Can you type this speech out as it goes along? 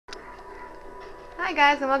Hi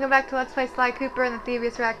guys, and welcome back to Let's Play Sly Cooper and the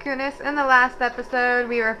Thievius Raccoonus. In the last episode,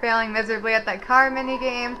 we were failing miserably at that car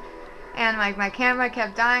minigame, and my camera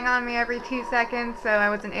kept dying on me every 2 seconds, so I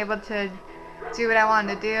wasn't able to do what I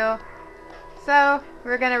wanted to do. So,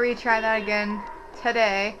 we're gonna retry that again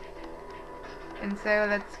today. And so,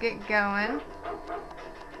 let's get going.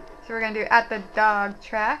 So we're gonna do at the dog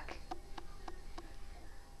track.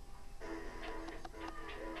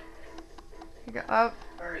 Here we go. Oh.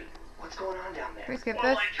 Hurry. What's going on down there? Can we skip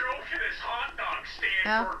Well, this? I drove to this hot dog stand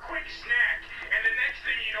No. for a quick snack, and the next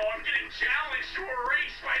thing you know, I'm getting challenged to a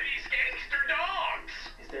race by these gangster dogs.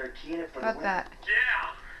 Is there a key in it for About the win? that.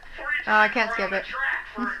 Yeah, free Oh, I trip can't around skip the it. track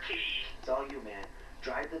for a key. It's all you, man.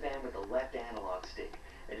 Drive the van with the left analog stick.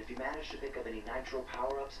 And if you manage to pick up any nitro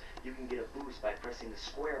power-ups, you can get a boost by pressing the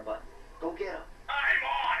square button. Go get them. I'm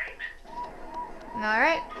on it.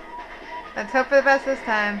 Alright. Let's hope for the best this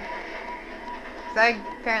time. Because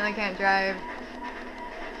I apparently can't drive.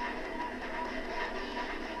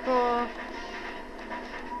 Cool.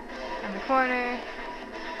 In the corner.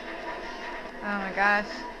 Oh my gosh.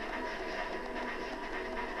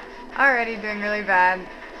 Already doing really bad.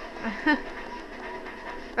 But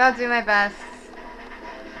I'll do my best.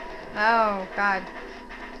 Oh god.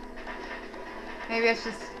 Maybe I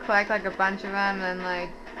should just collect like a bunch of them and like...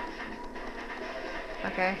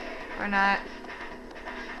 Okay. Or not.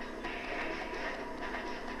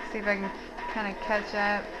 See if I can kind of catch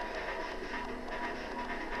up.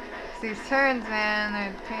 These turns, man,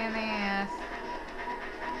 they're a pain in the ass.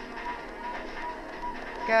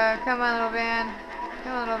 Go, come on, little van.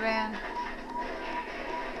 Come on, little van.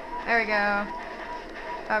 There we go.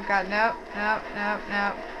 Oh god, nope, nope, nope,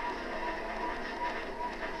 nope.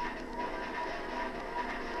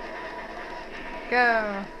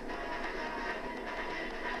 Go.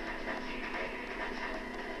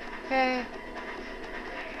 Okay.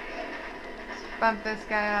 Just bump this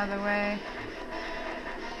guy out of the way.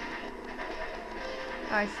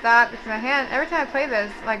 Oh, I stopped because my hand, every time I play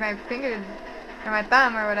this, like my finger, or my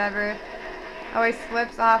thumb or whatever, always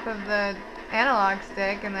slips off of the analog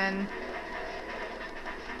stick and then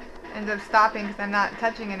ends up stopping because I'm not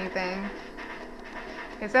touching anything.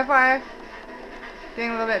 Okay, so far, doing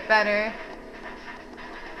a little bit better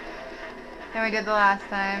than we did the last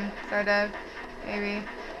time, sort of, maybe.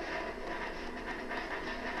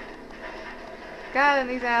 God, and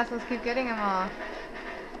these assholes keep getting them all.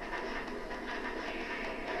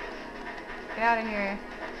 Get out of here.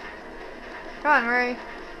 Come on, Murray.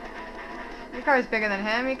 Your car is bigger than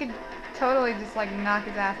him. You could totally just like knock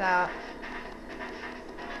his ass out.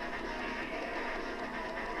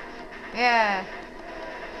 Yeah.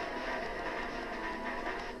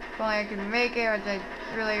 If only I could make it, which I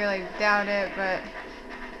really, really doubt it, but...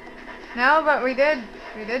 No, but we did.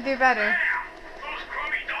 We did do better. Damn! Those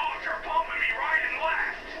crummy dogs are bumping me right and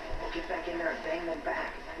left. Well, get back in there and bang them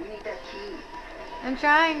back. We need that key. I'm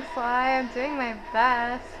trying, Sly. I'm doing my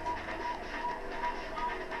best.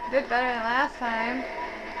 Did better than last time.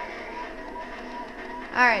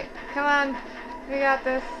 Alright, come on. We got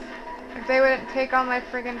this. If they wouldn't take all my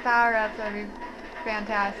friggin' power-ups, that'd be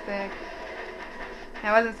fantastic. If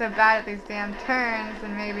I wasn't so bad at these damn turns,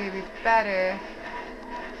 then maybe it'd be better.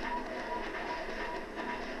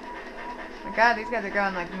 Oh my god, these guys are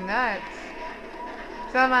going like nuts.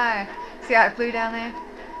 So am I. See how I flew down there?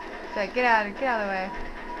 It's like, get out of the way.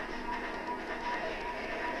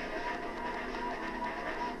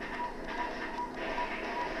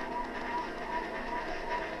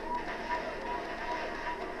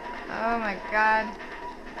 Oh my god.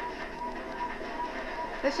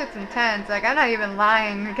 This shit's intense. Like, I'm not even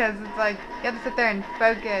lying because it's like, you have to sit there and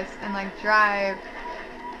focus and like drive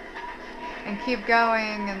and keep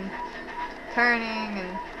going and turning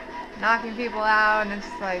and knocking people out, and it's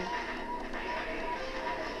just like,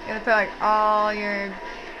 you have to put like all your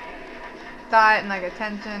thought and like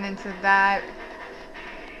attention into that.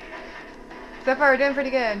 So far we're doing pretty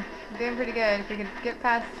good. We're doing pretty good. If we could get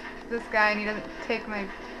past this guy and he doesn't take my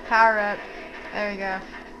power up. There we go.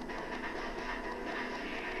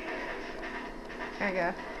 There we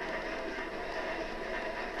go.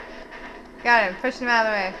 Got him. Pushed him out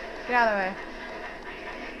of the way. Get out of the way.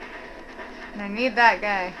 And I need that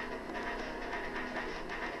guy.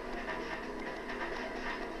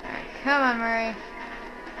 Alright, come on, Murray.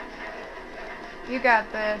 You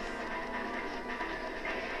got this.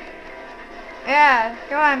 Yeah,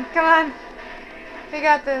 come on, come on. We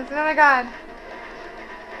got this. Oh my god.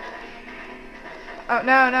 Oh,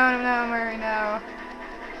 no, no, no, Murray, no.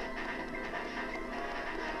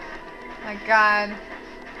 My god.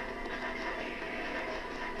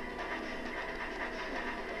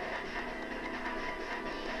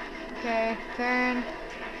 Okay, turn.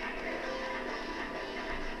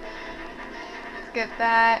 Skip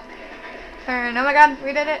that. Turn. Oh my god,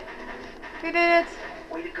 we did it! We did it!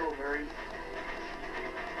 Way to go, Murray.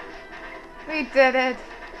 We did it!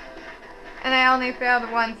 And I only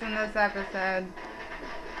failed once in this episode.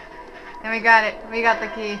 And we got it. We got the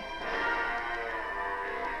key.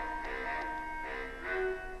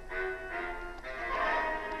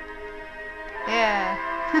 Yeah.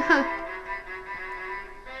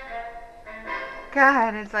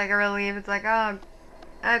 God, it's like a relief. It's like, oh,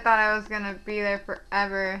 I thought I was gonna be there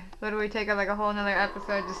forever. Literally take up like a whole nother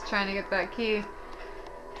episode just trying to get that key.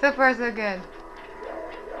 So far, so good.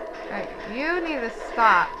 Alright, you need to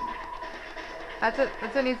stop. That's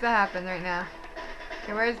what needs to happen right now.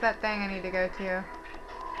 Okay, where's that thing I need to go to?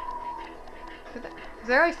 Is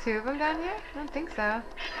there always two of them down here? I don't think so.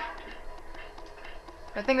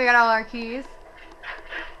 I think we got all our keys.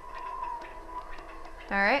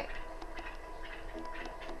 Alright.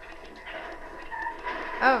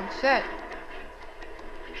 Oh, shit.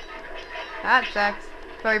 That sucks.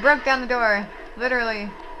 But we broke down the door.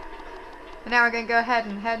 Literally. And now we're gonna go ahead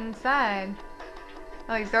and head inside.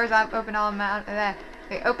 Oh, these doors open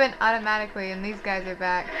they open automatically, and these guys are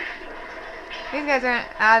back. These guys aren't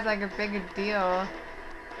as like a big a deal.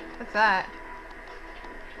 What's that?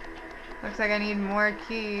 Looks like I need more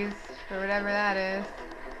keys for whatever that is.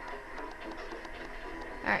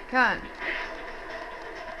 Alright, come on.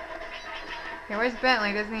 Okay, where's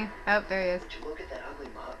Bentley? Doesn't he? Oh, there he is. Did you look at that ugly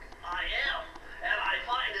mug? I am, and I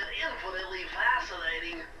find it infinitely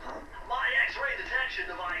fascinating. Huh? My X-ray detection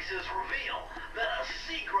devices reveal that a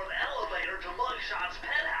secret elevator to Muggshot's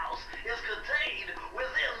penthouse is contained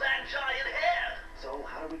within that giant head. So,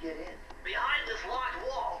 how do we get in? Behind this locked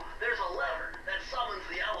wall, there's a lever that summons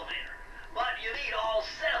the elevator. But you need all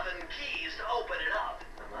 7 keys to open it up.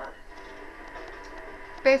 I'm on it.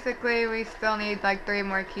 Basically, we still need like 3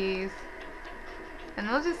 more keys. And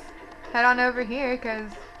we'll just head on over here,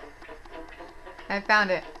 because I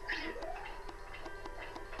found it.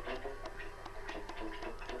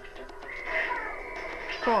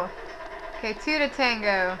 Cool. Okay, 2 to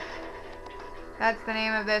Tango. That's the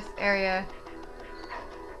name of this area.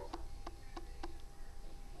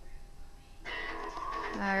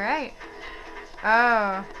 Alright.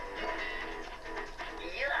 Oh.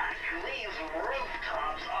 Yuck, these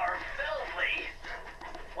rooftops are filthy.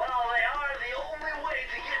 Well, they are the only way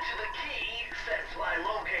to get to the key, since my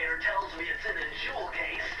locator tells me it's in a jewel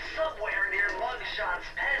case somewhere near Muggshot's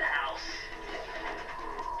penthouse.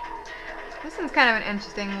 This one's kind of an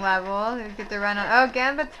interesting level. You get to run on. Oh,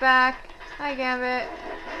 Gambit's back. Hi, Gambit.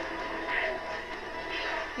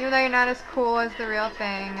 Even though you're not as cool as the real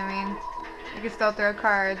thing, I mean, you can still throw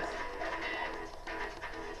cards.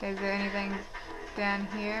 Okay, is there anything down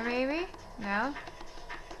here, maybe? No?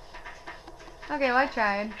 Okay, well, I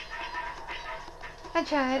tried. I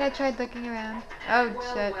tried looking around. Oh,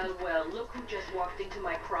 shit. Well, look who just walked into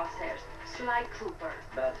my crosshairs. Sly Cooper.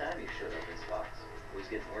 About time you showed up, Miss Fox. I was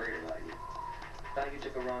getting worried about you. Thought you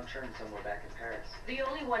took a wrong turn somewhere back in Paris. The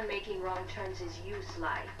only one making wrong turns is you,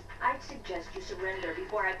 Sly. I'd suggest you surrender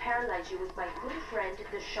before I paralyze you with my good friend,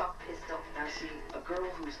 the shock pistol. Now see, a girl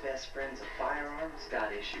whose best friend's a firearm's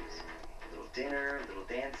got issues. A little dinner, a little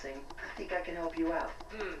dancing. I think I can help you out.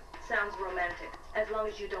 Sounds romantic. As long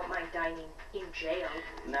as you don't mind dining in jail.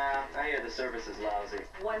 Nah, I hear the service is lousy.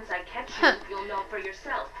 Once I catch you, you'll know for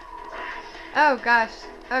yourself. Oh, gosh.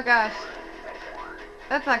 Oh, gosh.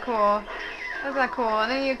 That's not cool. That's not cool.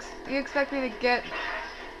 And then you expect me to get...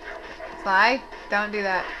 Sly, don't do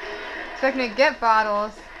that. Expect me to get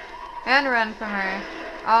bottles and run from her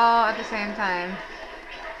all at the same time.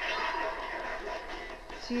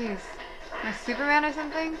 Jeez. Am I Superman or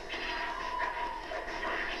something?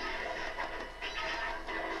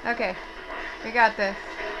 Okay. We got this.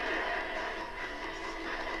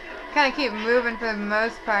 Kind of keep moving for the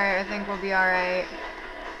most part. I think we'll be alright.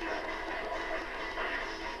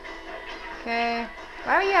 Okay.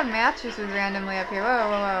 Why do you have mattresses randomly up here? Whoa,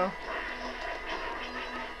 whoa, whoa.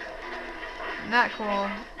 Not cool.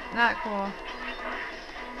 Not cool.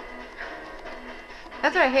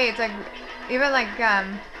 That's what I hate. It's like, even like,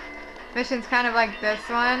 missions kind of like this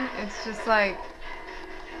one. It's just like,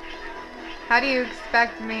 how do you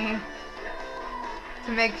expect me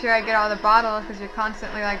to make sure I get all the bottles because you're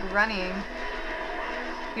constantly like running?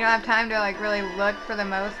 You don't have time to like really look for the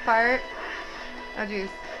most part. Oh jeez.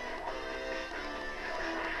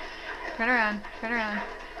 Turn around. Turn around.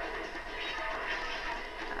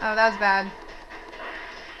 Oh, that was bad.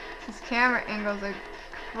 These camera angles are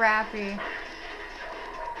crappy.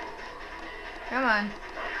 Come on.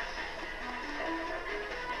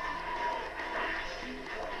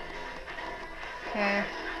 Okay.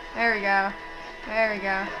 There we go. There we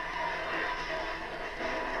go.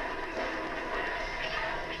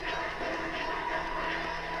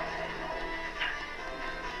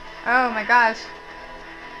 Oh my gosh.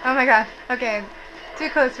 Oh my god. Okay. Too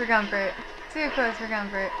close for comfort. Too close for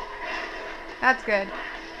comfort. That's good.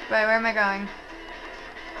 But where am I going?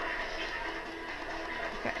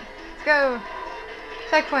 Okay. Let's go.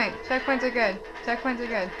 Checkpoint. Checkpoints are good. Checkpoints are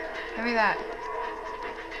good. Give me that.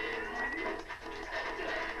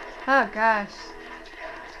 Oh gosh.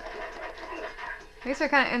 At least we're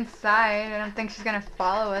kind of inside. I don't think she's gonna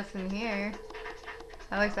follow us in here.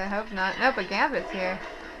 At least I hope not. Nope, a Gambit's here.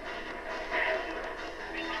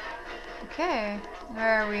 Okay.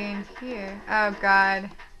 Where are we in here? Oh god.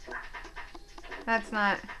 That's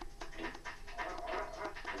not...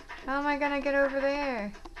 How am I gonna get over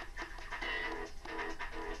there?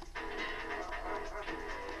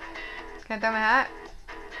 Can I throw my hat?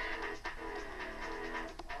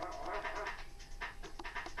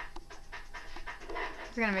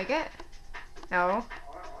 Is it gonna make it? No.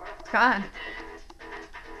 It's gone.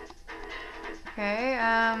 Okay,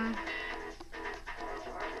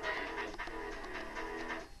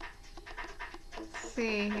 let's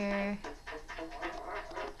see here.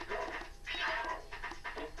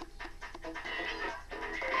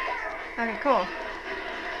 Okay, cool.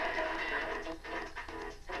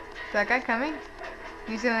 Is that guy coming?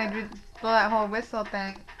 He's gonna blow that whole whistle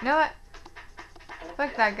thing. You know what?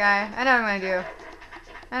 Fuck that guy. I know what I'm gonna do.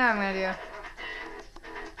 I know what I'm gonna do.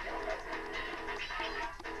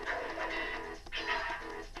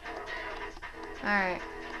 Alright.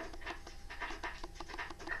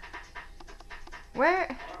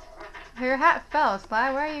 Where? Your hat fell,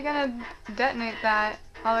 Sly. Where are you gonna detonate that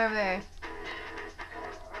all over there?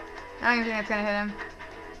 I don't even think it's gonna hit him.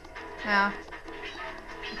 No.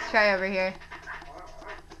 Let's try over here.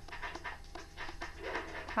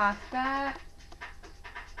 Toss that.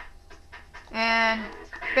 And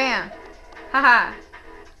bam! Haha!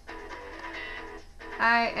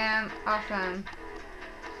 I am awesome.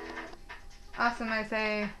 Awesome, I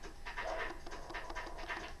say.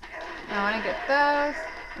 I want to get those.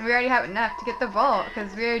 And we already have enough to get the vault,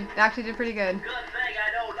 because we actually did pretty good. Good thing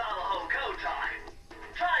I know Navajo code talk.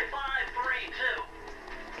 Try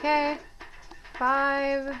 532. Okay.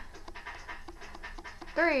 5,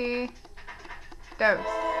 3, dose.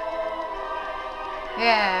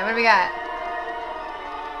 Yeah, what do we got?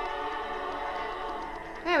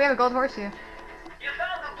 Yeah, we have a gold horseshoe. You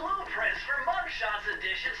found the blueprints for Muggshot's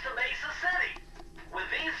additions to Mesa City. With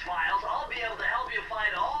these files, I'll be able to help you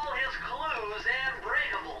find all his clues and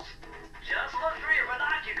breakables. Just look through your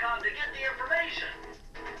binocucom to get the information.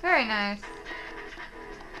 Very nice.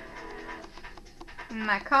 And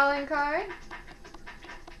my calling card.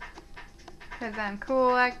 Because I'm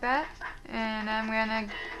cool like that. And I'm gonna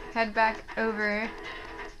head back over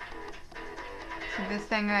to this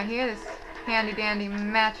thing right here, this handy dandy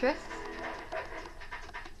mattress.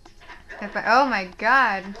 Oh my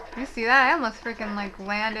god, you see that? I almost freaking like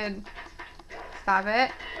landed. Stop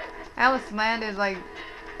it. I almost landed like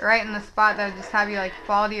right in the spot that would just have you like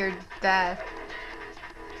fall to your death.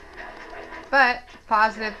 But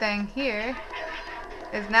positive thing here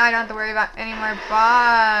is now I don't have to worry about any more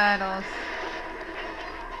bottles.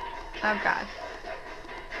 Oh god.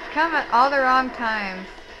 Come at all the wrong times.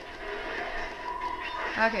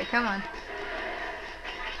 Okay, come on.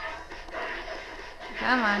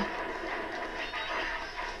 Come on.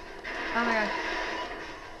 Oh my god.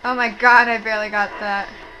 Oh my god, I barely got that.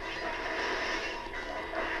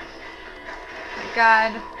 Oh my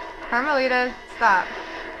god. Carmelita, stop.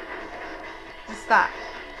 Just stop.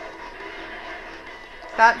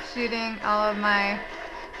 Stop shooting all of my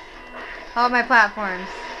platforms.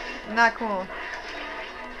 Not cool.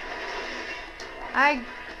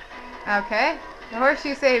 Okay. The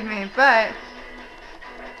horseshoe saved me, but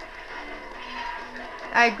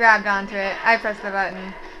I grabbed onto it. I pressed the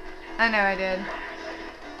button. I know I did.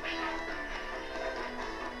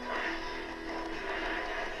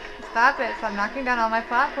 Stop it. Stop knocking down all my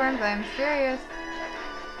platforms. I'm serious.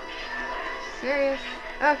 Serious.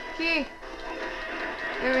 Oh, key.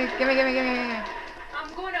 Gimme.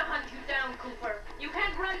 I'm going to hunt you down, Cooper. You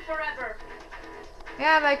can't run forever.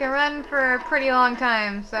 Yeah, but I can run for a pretty long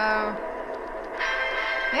time, so...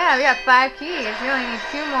 Yeah, we got 5 keys. We only need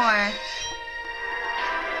 2 more.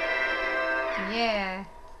 Yeah.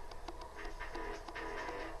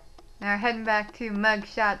 Now we're heading back to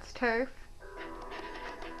Muggshot's turf.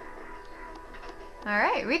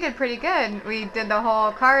 Alright, we did pretty good. We did the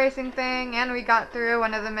whole car racing thing, and we got through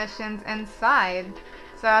one of the missions inside.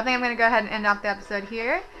 So I think I'm going to go ahead and end off the episode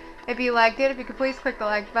here. If you liked it, if you could please click the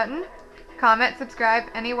like button, comment, subscribe.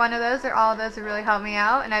 Any one of those or all of those would really help me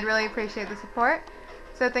out, and I'd really appreciate the support.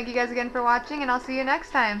 So thank you guys again for watching, and I'll see you next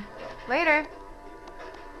time. Later!